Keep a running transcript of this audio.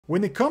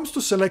When it comes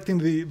to selecting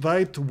the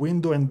right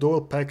window and door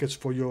package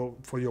for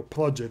your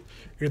project,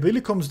 it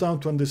really comes down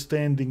to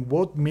understanding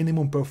what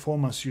minimum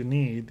performance you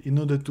need in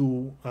order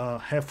to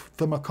have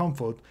thermal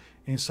comfort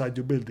inside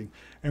your building.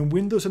 And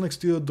windows and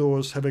exterior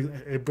doors have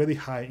a very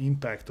high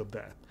impact of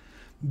that.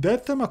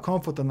 That thermal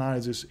comfort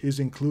analysis is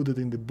included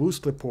in the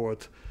Boost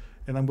report,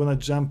 and I'm going to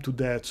jump to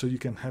that so you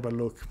can have a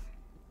look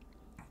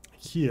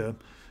here.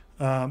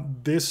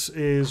 This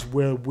is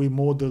where we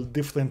model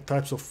different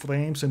types of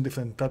frames and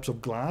different types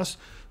of glass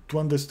to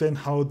understand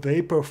how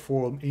they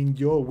perform in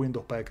your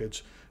window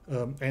package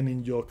and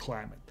in your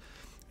climate.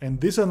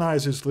 And this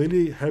analysis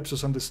really helps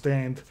us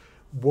understand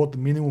what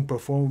minimum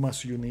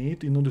performance you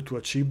need in order to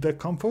achieve that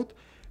comfort.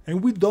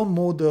 And we don't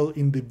model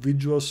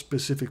individual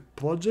specific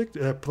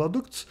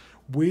products.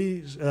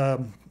 We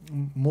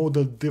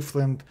model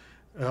different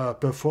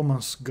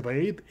performance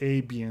grade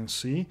A, B, and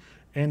C.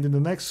 And in the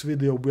next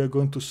video, we are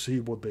going to see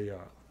what they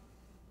are.